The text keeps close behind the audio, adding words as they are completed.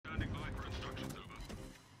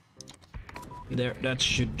There, that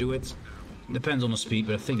should do it. Depends on the speed,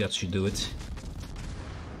 but I think that should do it.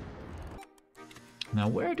 Now,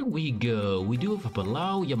 where do we go? We do have a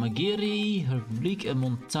Palau, Yamagiri, Republique, and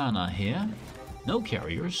Montana here. No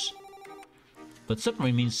carriers. But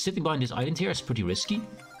submarine means sitting behind this island here is pretty risky.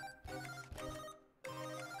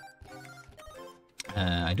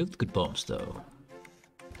 I do have good bombs though.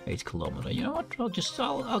 8 kilometers. You know what? I'll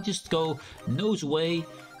just go nose away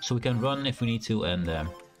so we can run if we need to and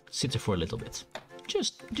sit there for a little bit.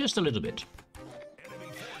 Just a little bit.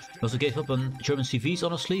 I also gave up on German CVs,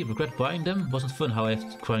 honestly. Regret buying them. Wasn't fun how I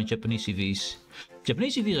have to cry in Japanese CVs.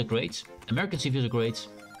 Japanese CVs are great. American CVs are great.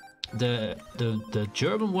 The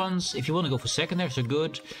German ones, if you want to go for secondaries, are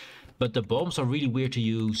good. But the bombs are really weird to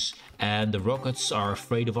use. And the rockets are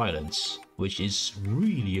afraid of islands, which is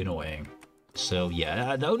really annoying. So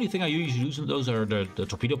yeah, the only thing I usually use in those are the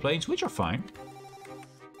torpedo planes, which are fine.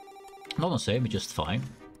 Not the same, but just fine.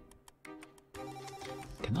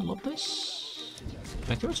 Can I lob this?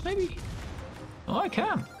 Back turrets, maybe? Oh, I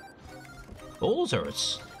can. All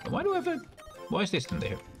turrets. Why do I have a... Why is this in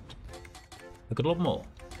there? I could lob them all.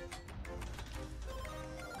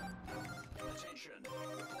 Attention.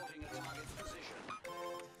 Reporting a target's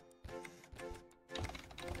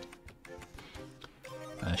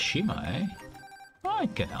position. Shima, eh? I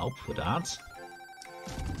can help with that.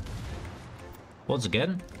 Once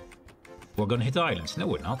again, we're gonna hit the islands. No,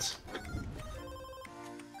 we're not.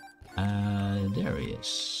 There he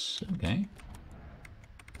is. Okay.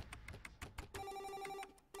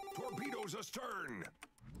 Torpedoes astern.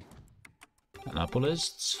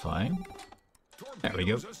 Annapolis, it's fine. There we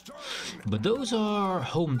go. But those are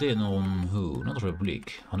homed in on who? Not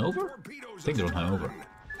Republic. Hanover? I think they're on Hanover.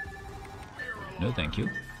 No, thank you.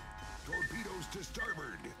 Torpedoes to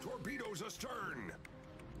starboard. Torpedoes astern.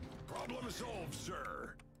 Problem solved,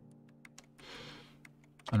 sir.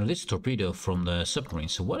 Oh no, this is a torpedo from the submarine,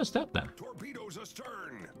 so what is that then? Torpedoes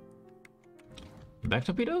astern. Back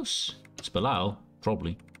torpedoes? It's Palau,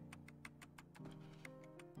 probably.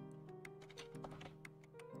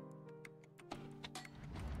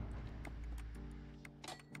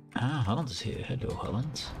 Ah, Holland is here. Hello,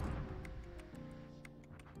 Holland.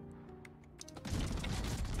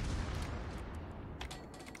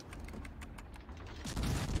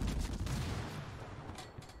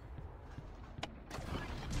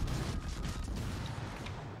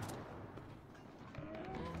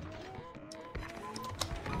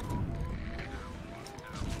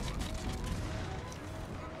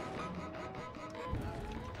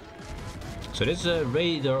 So this is a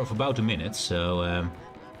radar of about a minute, so...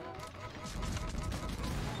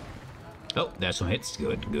 Oh, there's some hits.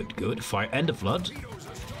 Good, good, good. Fire and the flood.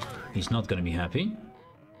 He's not gonna be happy.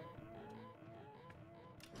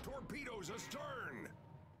 Torpedoes astern.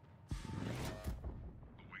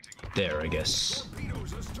 There, I guess.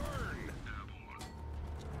 Torpedoes astern.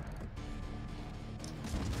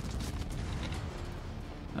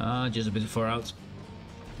 Just a bit far out.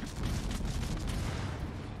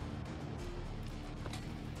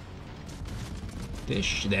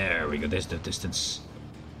 Dish. There we go. There's the distance.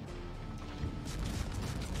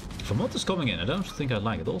 Vermont is coming in. I don't think I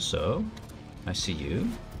like it also. I see you.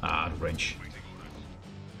 Ah, the range.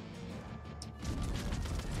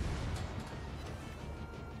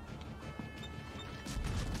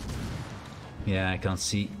 Yeah, I can't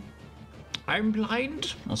see. I'm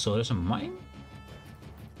blind. Also, there's a mine.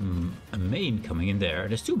 A main coming in there.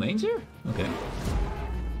 There's 2 mains here? Okay.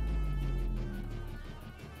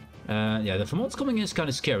 Yeah, the Vermont's coming in is kind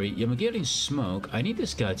of scary. I'm getting smoke. I need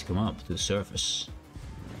this guy to come up to the surface.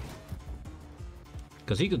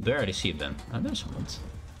 Because he could barely see it then. And there's Vermont.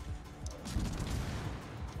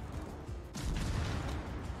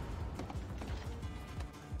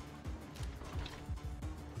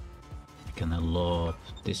 Can I lob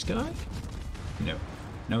this guy? No.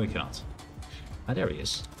 No, we cannot. Ah, there he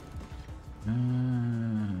is.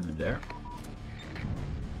 There.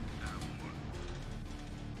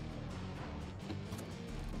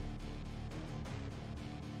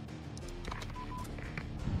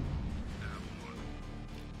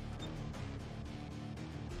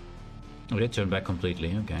 Oh, they turned back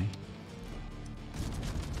completely, okay.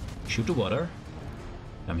 Shoot the water.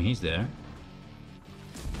 I mean, he's there.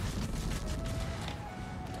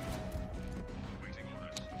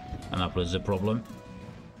 Annapolis is a problem.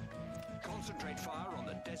 Concentrate fire on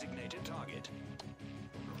the designated target.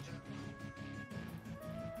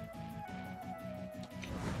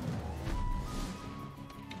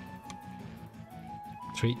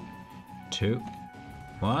 3, 2,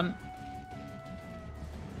 1.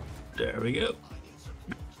 There we go.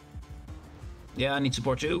 Yeah, I need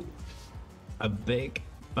support too. A big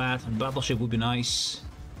bad. A battleship would be nice.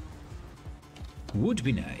 Would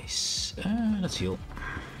be nice. Let's heal.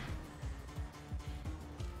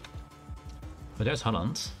 But there's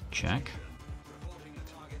Holland. Check.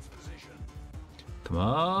 Come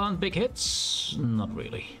on, big hits. Not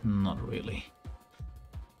really. Not really.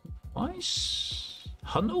 Why is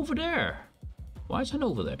Hun over there? Why is Hun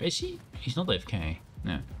over there? Is he? He's not AFK.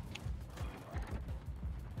 No.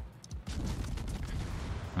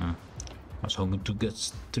 I was hoping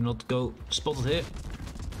to not go spotted here.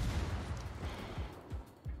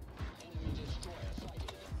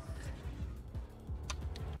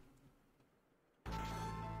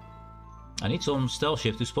 I need some stealth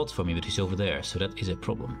ship to spot for me, but he's over there, so that is a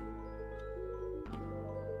problem.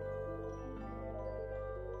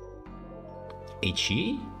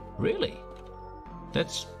 HE? Really?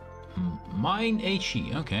 That's mine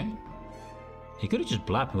HE, okay. He could have just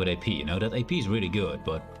blapped me with AP, you know, that AP is really good,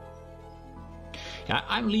 but... Yeah,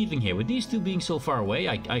 I'm leaving here. With these two being so far away,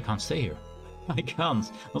 I can't stay here. I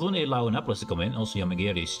can't. Not only allow Annapolis to come in, also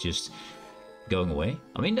Yamagiri is just going away.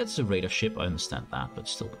 I mean, that's a radar ship, I understand that, but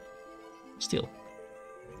still. Still.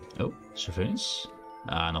 Oh, surveillance.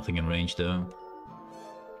 Nothing in range though.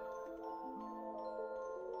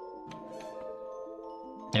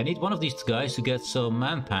 I need one of these guys to get some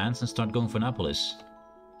man pants and start going for Annapolis.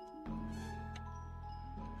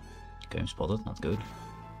 Okay, I'm spotted, not good.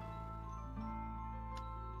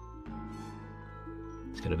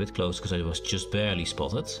 Let's get a bit close because I was just barely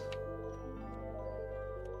spotted.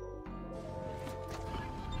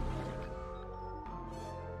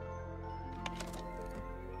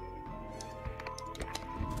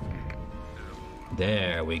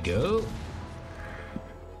 There we go.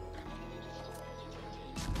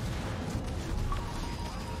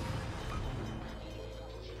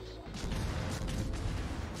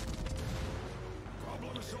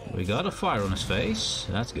 We got a fire on his face.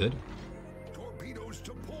 That's good. Torpedoes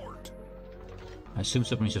to port. I assume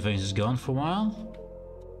submarine surveillance is gone for a while.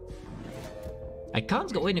 I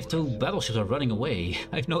can't go in if two battleships are running away.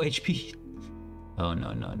 I have no HP. Oh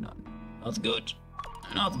no, no, no. Not good.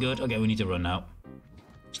 Not good. Okay, we need to run now.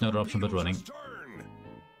 There's no other option but running.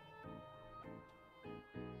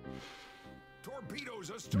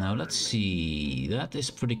 Now let's see. That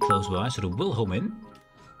is pretty close by, so they will home in.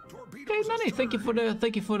 Hey Manny, thank you for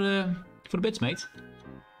the bits, mate.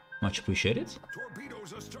 Much appreciated.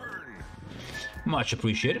 Much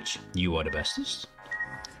appreciated. You are the bestest,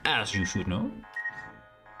 as you should know.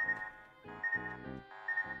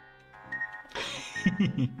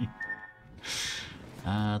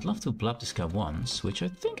 I'd love to blab this guy once, which I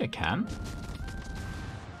think I can.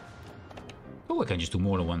 Oh, I can just do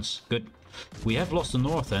more than once. Good. We have lost the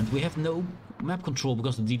north end. We have no map control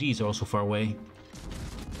because the DDs are also far away.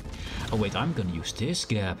 Oh wait, I'm gonna use this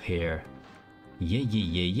gap here.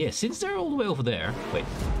 Yeah. Since they're all the way over there... Wait,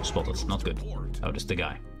 spotted. Not good. Oh, that's the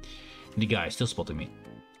guy. The guy is still spotting me.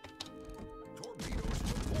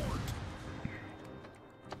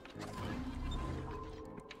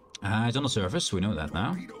 It's on the surface, we know that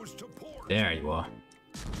now. There you are.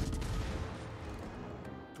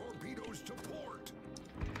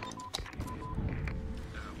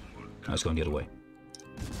 I was going the other way.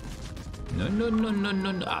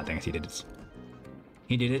 No. Ah, dang it, he did it.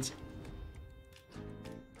 He did it.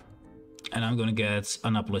 And I'm gonna get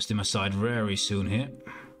Annapolis to my side very soon here.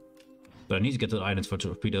 But I need to get to the island for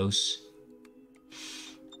torpedoes.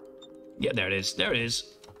 Yeah, there it is. There it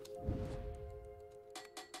is.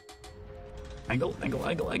 Angle.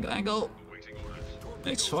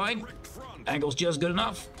 It's fine. Angle's just good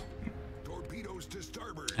enough.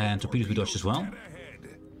 And torpedoes we dodged as well.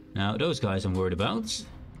 Now, those guys I'm worried about.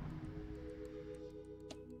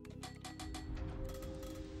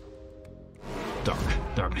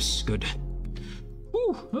 Darkness, good.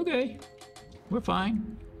 Woo, okay. We're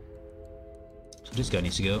fine. So this guy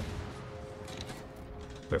needs to go.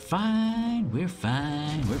 We're fine.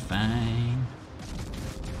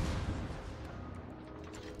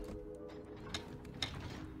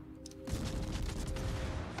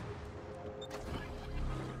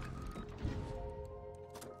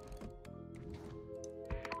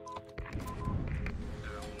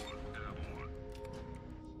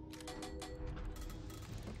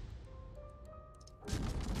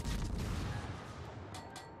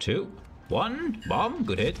 2, 1, bomb,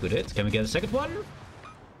 good hit. Can we get a second one?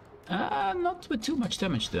 Not with too much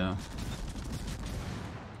damage though.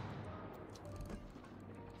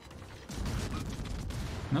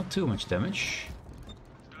 Not too much damage.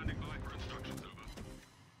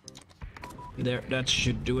 There, that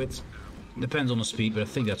should do it. Depends on the speed, but I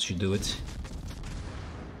think that should do it.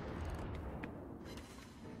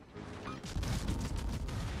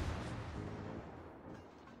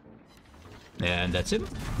 And that's him.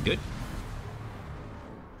 Good.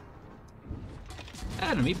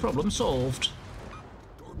 Enemy problem solved.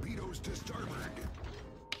 Torpedoes to starboard.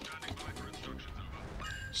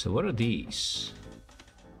 So what are these?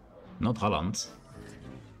 Not Holland.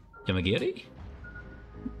 Yamagiri?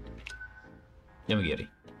 Yamagiri.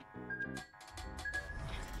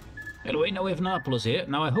 Anyway, now we have Naples here.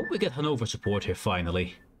 Now I hope we get Hanover support here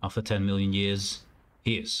finally. After 10 million years.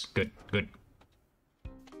 He is. Good, good.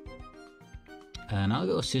 And I'll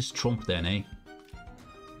go assist Trump then, eh?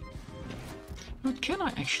 But can I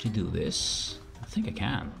actually do this? I think I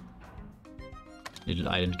can. Little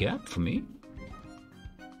island gap for me.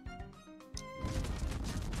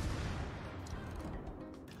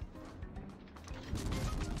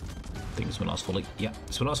 I think it's my last volley. Yeah,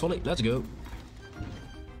 it's my last volley. Let's go.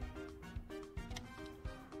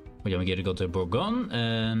 Well, yeah, we get to go to Bourgogne,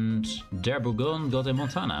 and there Bourgogne got a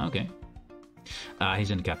Montana. Okay.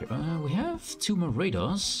 He's in the cap here. We have 2 more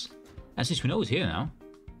radars. And since we know he's here now.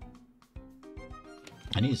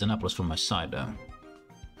 I need Annapolis from my side though.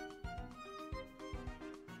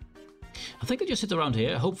 I think I just sit around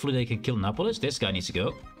here. Hopefully they can kill Annapolis. This guy needs to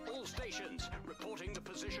go. All stations reporting the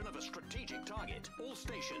position of a strategic target. All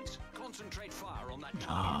stations concentrate fire on that target.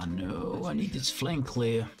 Ah no, I need this flank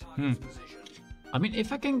clear. I mean,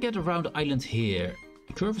 if I can get around the island here,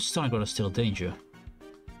 Curve is starting, but still danger.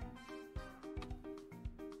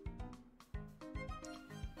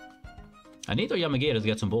 I need our Yamagata to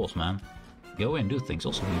get some balls, man. Go in, do things.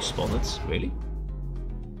 Also, being spotted. Really?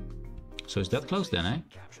 So is that close then, eh?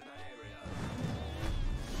 Capture that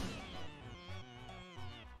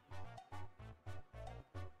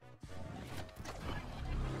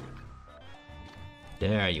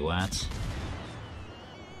area. There you at.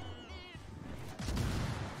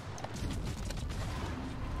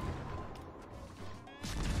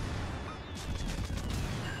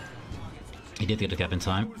 He did get the cap in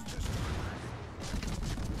time.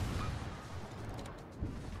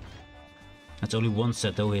 That's only 1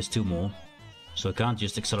 set though, here's 2 more. So I can't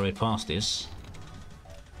just accelerate past this.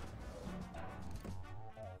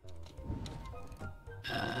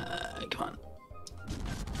 Come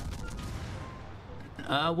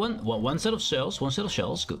on. One set of shells, 1 set of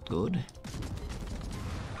shells, good, good.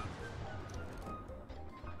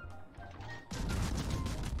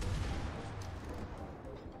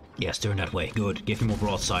 Yes, turn that way, good. Give him more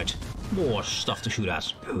broadside. More stuff to shoot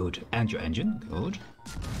at, good. And your engine, good.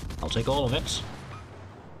 I'll take all of it.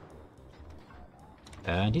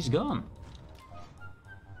 And he's gone.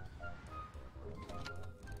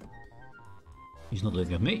 He's not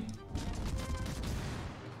looking at me.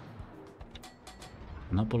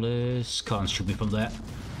 Annapolis can't shoot me from there.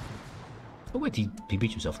 Oh wait, he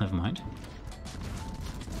beat himself, never mind.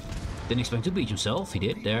 Didn't expect to beat himself, he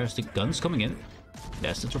did. There's the guns coming in.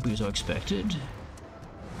 That's the torpedoes I expected.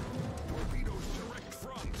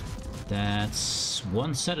 That's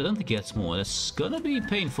 1 set, I don't think he gets more. That's gonna be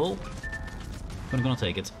painful. But I'm gonna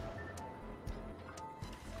take it.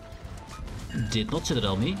 Did not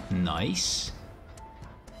citadel me. Nice.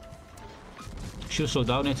 Should have slowed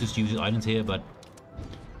down it to use the island here, but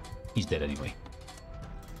he's dead anyway.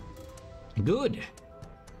 Good.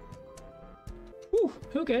 Whew,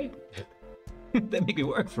 okay. That make me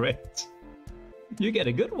work for it. You get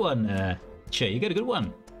a good one, Che, you get a good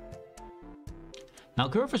one. Now,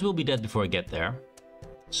 Curvers will be dead before I get there.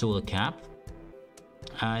 So will the cap.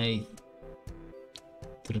 I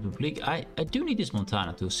do need this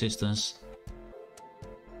Montana to assist us.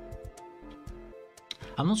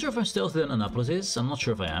 I'm not sure if I'm stealthier than Annapolis is. I'm not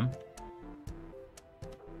sure if I am.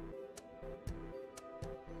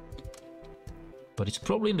 But it's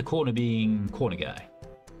probably in the corner being corner guy,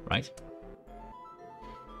 right?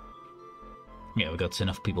 Yeah, we got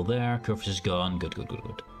enough people there. Curvers is gone. Good, good, good,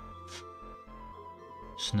 good.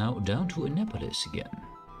 So now down to Annapolis again.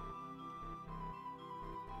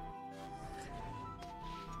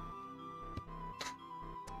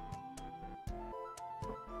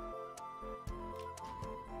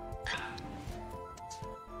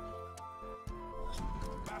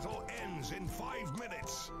 Battle ends in 5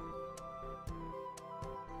 minutes.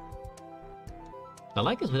 I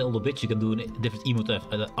like it with all the bits you can do a different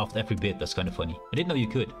emote after every bit. That's kind of funny. I didn't know you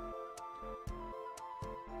could.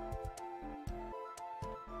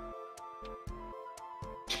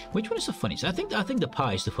 Which one is the funniest? I think the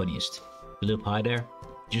pie is the funniest. The little pie there,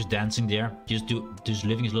 just dancing there, just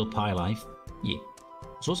living his little pie life. Yeah.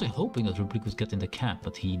 I was also hoping that Rubrik would get in the cap,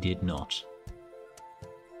 but he did not.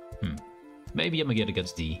 Maybe Yamagata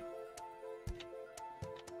gets D.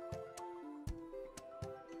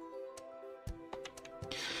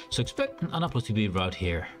 So expect Annapolis to be right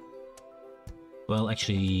here. Well,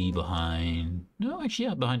 actually behind... No, actually,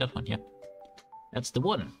 yeah, behind that one, yeah. That's the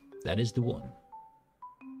one. That is the one.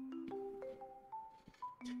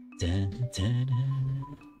 Dun, dun, dun,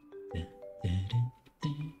 dun, dun, dun,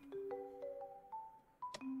 dun.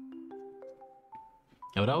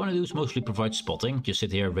 Now, what I want to do is mostly provide spotting. Just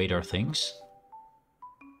sit here, radar things.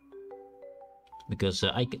 Because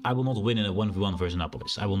I will not win in a 1v1 versus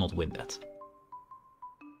Annapolis. I will not win that.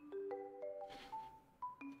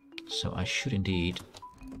 So I should indeed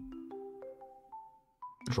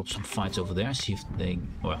drop some fights over there, see if they...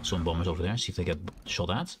 Well, some bombers over there, see if they get shot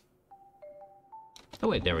at. Oh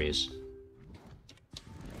wait, there he is.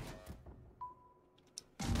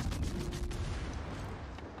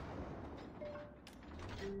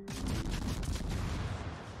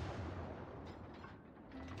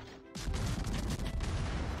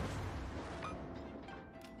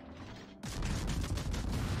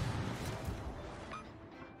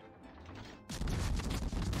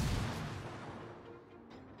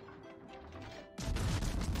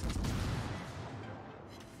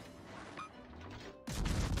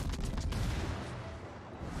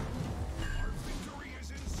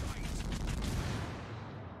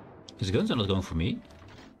 His guns are not going for me.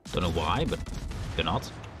 Don't know why, but they're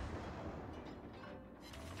not.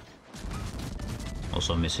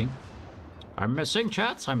 Also missing. I'm missing,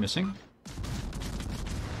 chat. I'm missing.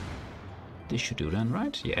 This should do then,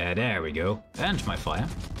 right? Yeah, there we go. And my fire.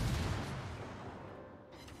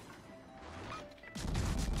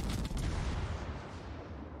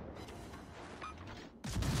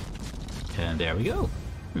 And there we go.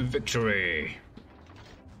 Victory!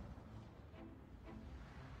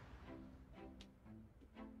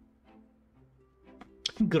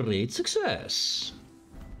 Great success!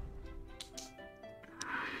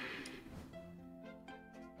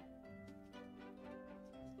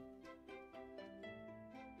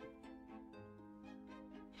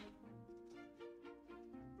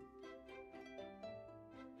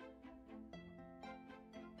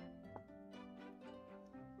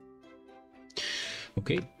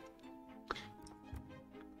 Okay.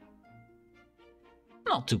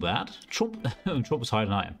 Not too bad. Trump is higher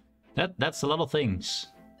than I am. That's a lot of things.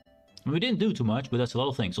 We didn't do too much, but that's a lot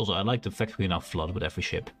of things. Also, I like the fact we're now flooded with every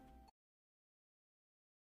ship.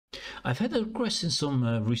 I've had a request in some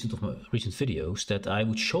recent videos that I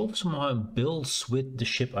would show off some of my builds with the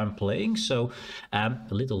ship I'm playing. So, a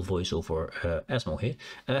little voiceover Asmo here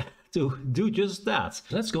to do just that.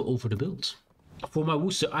 Let's go over the build. For my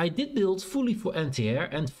Worcester, I did build fully for anti-air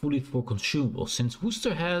and fully for consumables, since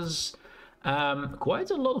Worcester has quite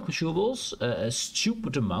a lot of consumables, a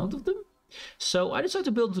stupid amount of them. So I decided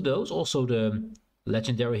to build into those. Also the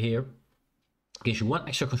legendary here gives you one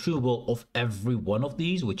extra consumable of every one of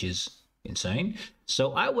these, which is insane.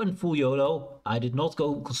 So I went full YOLO. I did not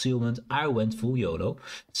go concealment. I went full YOLO.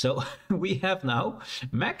 So we have now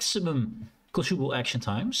maximum consumable action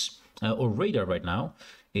times, or radar right now,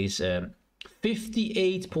 is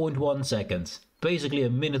 58.1 seconds. Basically a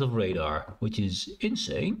minute of radar, which is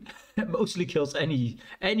insane. Mostly kills any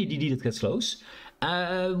DD that gets close.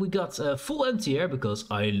 We got full anti-air because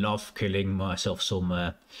I love killing myself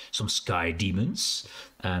some sky demons.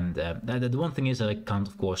 And the one thing is that I can't,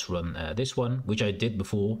 of course, run this one, which I did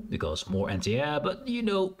before because more anti-air. But you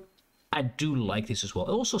know, I do like this as well.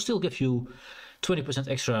 It also still gives you 20%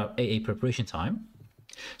 extra AA preparation time.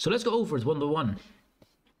 So let's go over it one by one.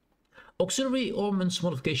 Auxiliary Ordnance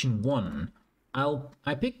Modification 1.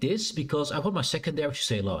 I picked this because I want my secondary to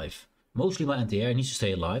stay alive. Mostly my anti-air needs to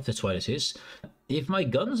stay alive, that's why this is. If my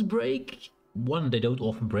guns break, they don't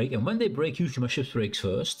often break, and when they break, usually my ship breaks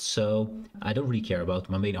first, so I don't really care about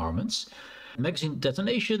my main armaments. Magazine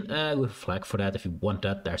detonation, with a flag for that. If you want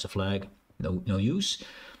that, there's a flag. No use.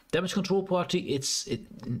 Damage control party, it's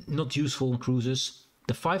not useful on cruisers.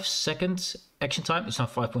 The 5-second action time is now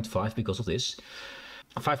 5.5 because of this.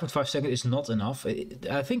 5.5 seconds is not enough.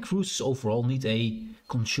 I think cruisers overall need a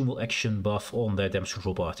consumable action buff on their damage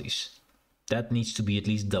control parties. That needs to be at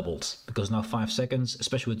least doubled, because now 5 seconds,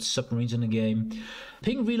 especially with submarines in the game.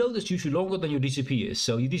 Ping reload is usually longer than your DCP is,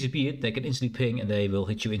 so you DCP it, they can instantly ping and they will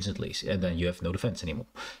hit you instantly, and then you have no defense anymore.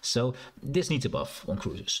 So this needs a buff on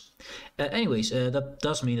cruisers. Anyways, that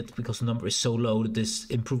does mean that because the number is so low, that this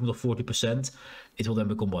improvement of 40%, it will then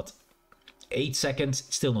become what? 8 seconds,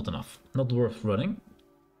 still not enough. Not worth running.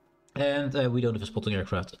 And we don't have a spotting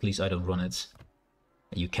aircraft, at least I don't run it.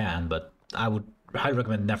 You can, but I would highly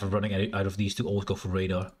recommend never running any out of these two, always go for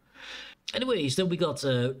radar. Anyways, then we got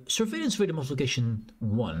Surveillance Radar Modification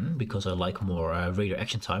 1, because I like more radar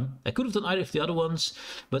action time. I could have done either of the other ones,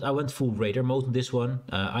 but I went full radar mode in this one.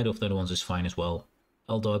 Either of the other ones is fine as well.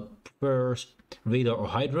 although I prefer radar or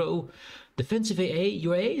hydro. Defensive AA,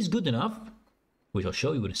 your AA is good enough, which I'll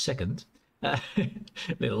show you in a second.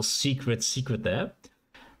 Little secret there.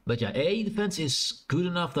 But yeah, AA defense is good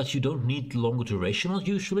enough that you don't need longer durationals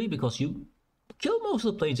usually, because you kill most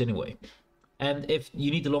of the planes anyway. And if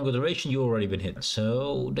you need the longer duration, you've already been hit.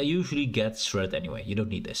 So they usually get shredded anyway. You don't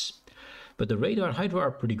need this. But the radar and hydro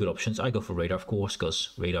are pretty good options. I go for radar, of course,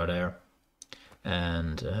 because radar there.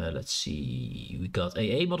 And let's see, we got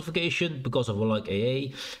AA modification because I like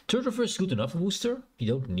AA. Turret reverse is good enough in Worcester. You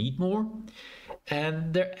don't need more.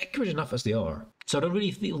 And they're accurate enough as they are. So I don't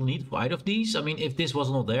really feel the need for either of these. I mean, if this was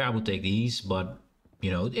not there, I would take these. But, you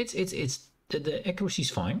know, the accuracy is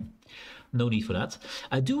fine. No need for that.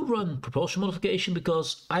 I do run propulsion modification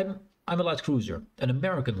because I'm a light cruiser, an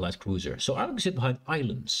American light cruiser. So I like to sit behind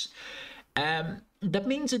islands. That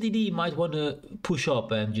means the DD might want to push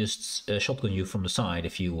up and just shotgun you from the side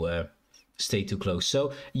if you stay too close.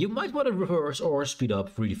 So you might want to reverse or speed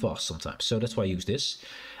up really fast sometimes. So that's why I use this.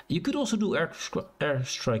 You could also do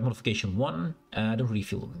airstrike modification 1. I don't really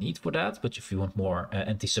feel the need for that, but if you want more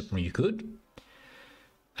anti-submarine, you could.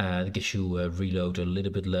 It gives you reload a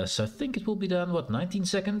little bit less. I think it will be done, what, 19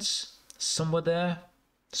 seconds? Somewhere there.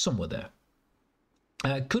 Somewhere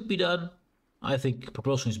there. Could be done. I think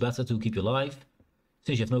propulsion is better to keep you alive.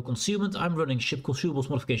 Since you have no concealment, I'm running ship consumables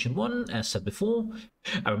modification 1, as said before.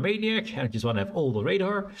 I'm a maniac, and I just want to have all the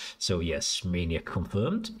radar. So yes, maniac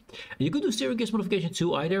confirmed. You could do steering gears modification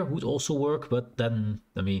 2 either, would also work, but then,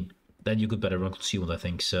 I mean, then you could better run concealment, I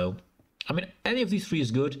think. So, I mean, any of these three is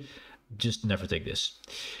good, just never take this.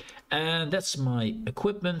 And that's my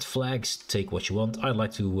equipment. Flags, take what you want. I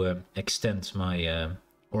like to extend my,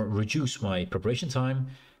 or reduce my preparation time.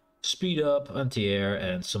 Speed up, anti-air,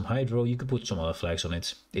 and some hydro. You can put some other flags on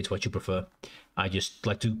it. It's what you prefer. I just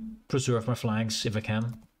like to preserve my flags if I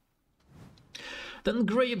can. Then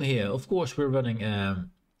Graham here. Of course, we're running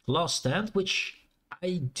Last Stand, which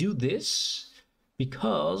I do this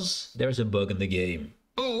because there's a bug in the game.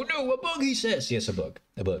 Oh no, a bug, he says. Yes, a bug.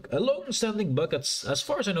 A bug. A long-standing bug that's, as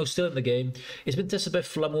far as I know, still in the game. It's been tested by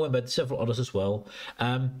Flammo and by several others as well.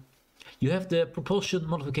 You have the propulsion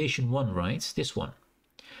modification 1, right? This one.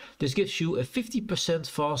 This gives you a 50%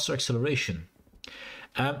 faster acceleration.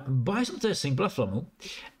 By some testing, Flammo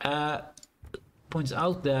points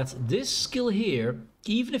out that this skill here,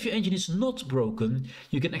 even if your engine is not broken,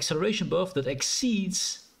 you get acceleration buff that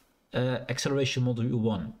exceeds acceleration module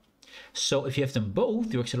 1. So if you have them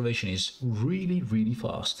both, your acceleration is really, really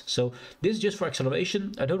fast. So this is just for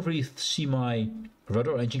acceleration. I don't really see my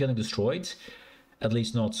rudder engine getting destroyed. At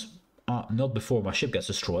least not before my ship gets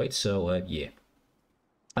destroyed. So yeah.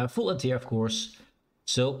 Full anti-air, of course.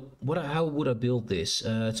 So how would I build this?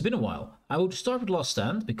 It's been a while. I would start with Last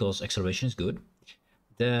Stand because acceleration is good.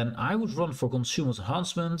 Then I would run for consumables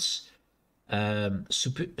enhancements,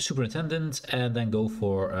 superintendent, and then go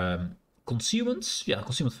for concealments. Yeah,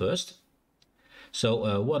 concealment first.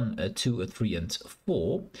 So 1, 2, 3, and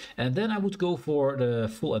 4. And then I would go for the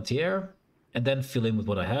full anti-air. And then fill in with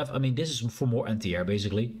what I have. I mean, this is for more anti-air,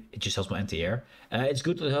 basically. It just helps my anti-air. It's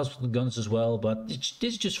good that it helps with the guns as well, but this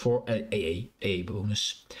is just for AA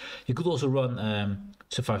bonus. You could also run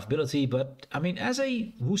survivability, but, I mean, as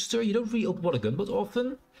a Worcester, you don't really open water gun, but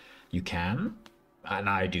often you can, and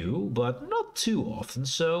I do, but not too often.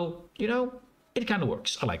 So, you know, it kind of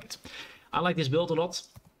works. I like it. I like this build a lot.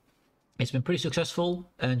 It's been pretty successful,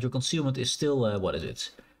 and your concealment is still, what is it?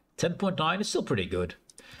 10.9, it's still pretty good.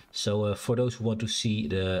 So for those who want to see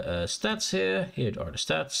the stats here are the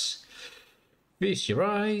stats. Feast your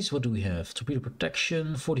eyes. What do we have? Torpedo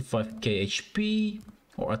protection, 45k HP.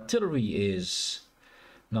 Our artillery is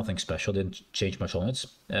nothing special, didn't change much on it.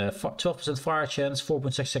 12% fire chance,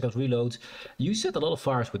 4.6 seconds reload. You set a lot of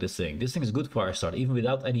fires with this thing. This thing is a good fire start, even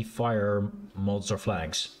without any fire mods or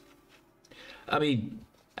flags. I mean,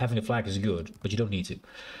 having a flag is good, but you don't need to.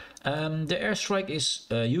 The airstrike is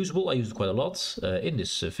usable. I used it quite a lot in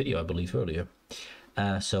this video, I believe, earlier.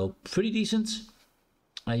 So pretty decent.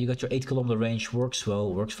 You got your 8-kilometer range. Works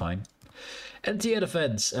well. Works fine. Anti-air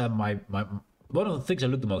defense. One of the things I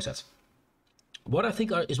look the most at. What I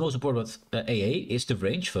think is most important with AA is the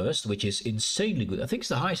range first, which is insanely good. I think it's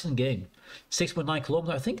the highest in the game. 6.9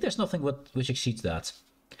 kilometers. I think there's nothing which exceeds that.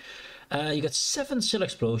 You got 7 cell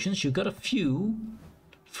explosions. You got a few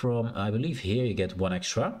from, I believe here you get 1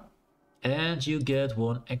 extra. And you get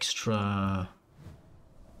 1 extra.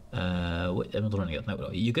 Wait, I'm not running it.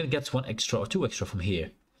 No, you can get 1 extra or 2 extra from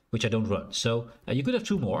here, which I don't run. So you could have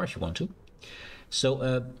 2 more if you want to.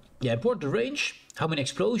 So yeah, important the range. How many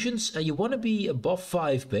explosions? You want to be above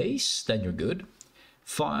 5 base, then you're good.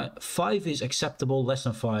 5 is acceptable. Less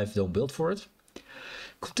than 5, don't build for it.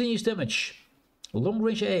 Continuous damage. Long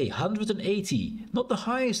range A, 180. Not the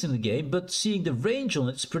highest in the game, but seeing the range on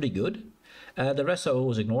it's pretty good. The rest I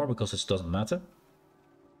always ignore because it doesn't matter.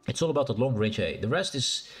 It's all about the long range A. The rest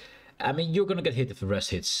is... I mean, you're gonna get hit if the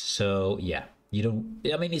rest hits. So, yeah. You don't...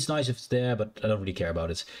 I mean, it's nice if it's there, but I don't really care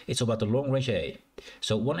about it. It's all about the long range A.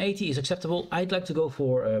 So, 180 is acceptable. I'd like to go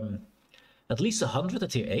for at least 100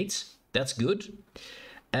 at tier 8. That's good.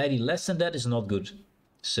 Any less than that is not good.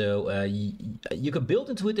 So you can build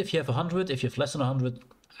into it if you have 100. If you have less than 100,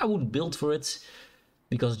 I wouldn't build for it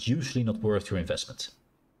because it's usually not worth your investment.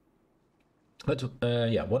 But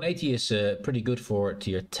yeah, 180 is pretty good for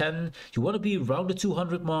tier 10. You want to be around the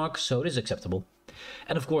 200 mark, so it is acceptable.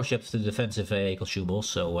 And of course you have the defensive AA consumables,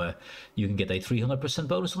 so you can get a 300%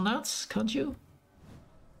 bonus on that, can't you?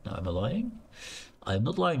 No, am I lying? I'm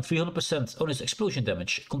not lying. 300%. Oh, it's explosion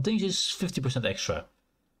damage. Contagious 50% extra.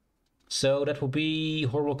 So that would be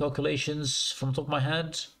horrible calculations from the top of my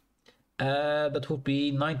head. That would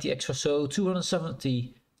be 90 extra, so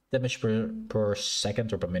 270 damage per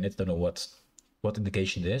second or per minute. Don't know what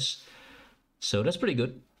indication it is. So that's pretty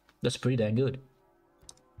good. That's pretty dang good.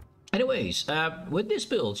 Anyways, with this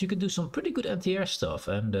build, you can do some pretty good anti-air stuff.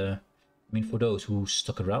 And I mean, for those who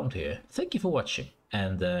stuck around here, thank you for watching.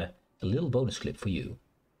 And a little bonus clip for you.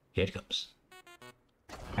 Here it comes.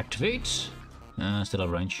 Activate. Still out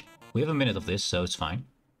of range. We have a minute of this, so it's fine.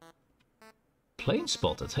 Plane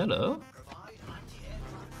spotted, hello.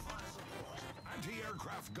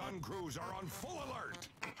 Anti-aircraft gun crews are on full alert.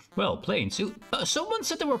 Well, planes. Someone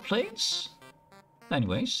said there were planes?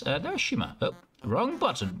 Anyways, there's Shima. Oh, wrong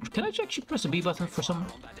button. Can I actually press the B button for some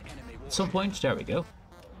point? There we go.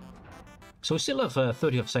 So we still have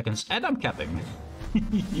 30 seconds, and I'm capping.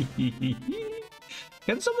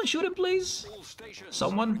 Can someone shoot him, please?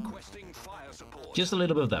 Someone? Just a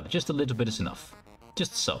little bit of damage. Just a little bit is enough.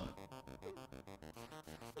 Just some.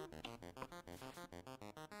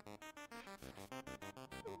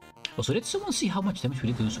 Also, did someone see how much damage we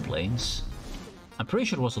did to those planes? I'm pretty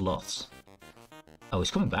sure it was a lot. Oh,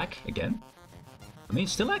 he's coming back again. I mean,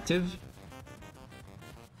 it's still active.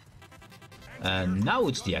 And now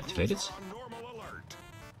it's deactivated.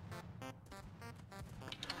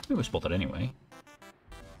 We were spotted anyway.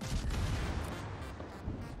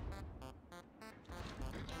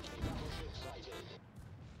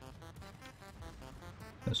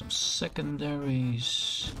 There's some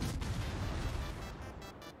secondaries.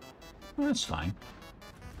 That's fine.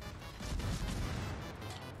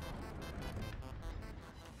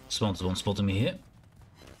 Someone's the one spotting me here.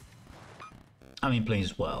 I mean,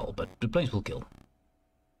 planes as well, but the planes will kill.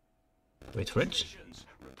 Wait for it.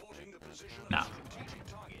 Now.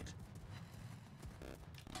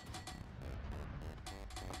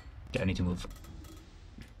 Okay, I need to move.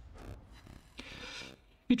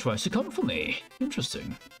 He tries to come for me.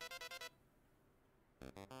 Interesting.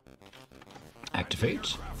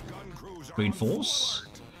 Activate. Reinforce.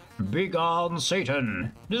 Begone,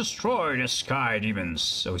 Satan! Destroy the sky demons!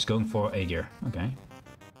 So he's going for Aegir. Okay.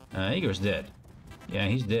 Aegir's dead. Yeah,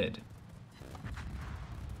 he's dead.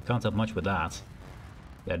 Can't help much with that.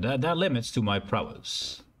 Yeah, there are limits to my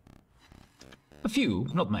prowess. A few,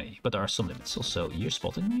 not many, but there are some limits. Also, you're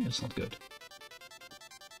spotting me? That's not good.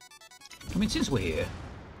 I mean, since we're here...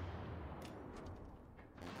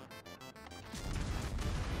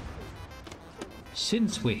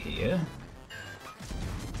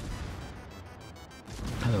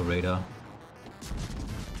 Hello, radar.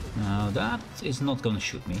 Now that is not gonna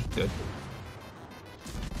shoot me. Good.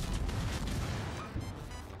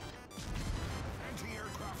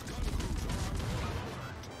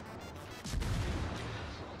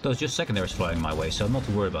 Those just secondaries flying my way, so I'm not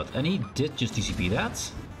to worry about. And he did just DCP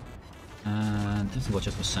that. And let's watch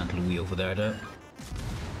out for St. Louis over there, though.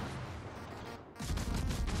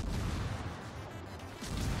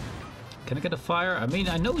 Can I get a fire? I mean,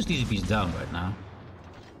 I know his DCP is down right now.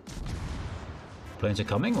 Planes are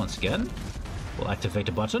coming once again. We'll activate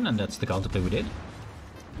the button, and that's the counterplay we did.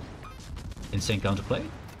 Insane counterplay.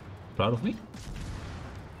 Proud of me.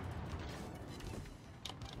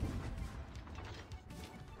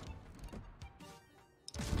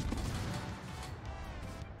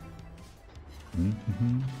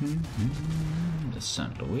 The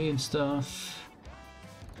St. Louis and stuff.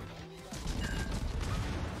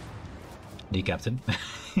 The captain.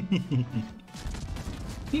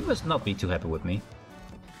 He must not be too happy with me.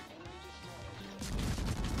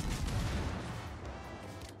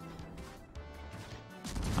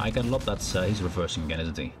 I got a lot that he's reversing again,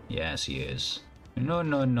 isn't he? Yes, he is. No,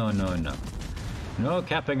 no, no, no, no. No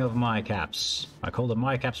capping of my caps. I call them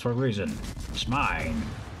my caps for a reason. It's mine.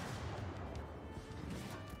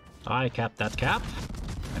 I capped that cap.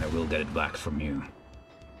 will get it back from you.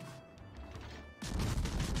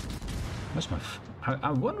 Where's my...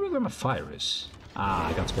 I'm wondering where my fire is. Ah,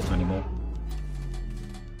 I can't spot him anymore.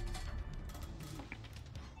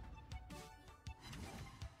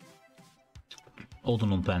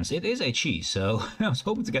 Alden on pants. It is HE, so I was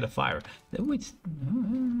hoping to get a fire. Wait,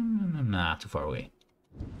 nah, too far away.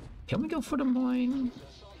 Can we go for the mine?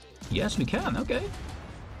 Yes, we can. Okay.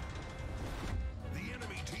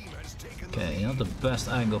 Okay, not the best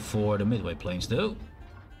angle for the midway planes, though.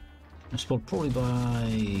 I'm spotted probably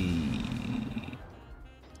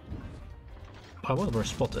by what we're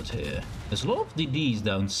spotted here. There's a lot of DDs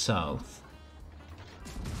down south.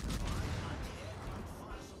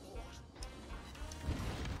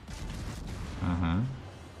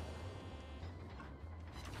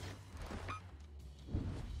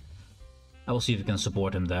 I will see if we can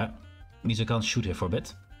support him there. Means we can't shoot here for a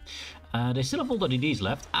bit. They still have all the DDs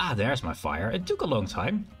left. Ah, there's my fire. It took a long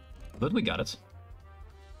time, but we got it.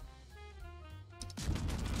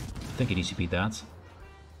 I think he DCP'd that.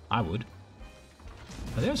 I would.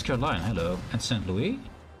 Oh, there's Carolina, hello. And St. Louis.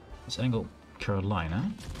 Let's angle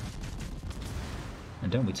Carolina.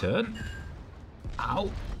 And then we turn.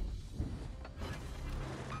 Ow!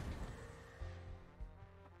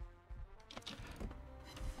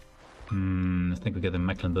 I think we get the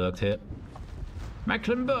Mecklenburg here.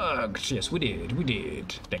 Mecklenburg! Yes, we did, we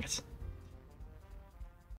did. Dang it.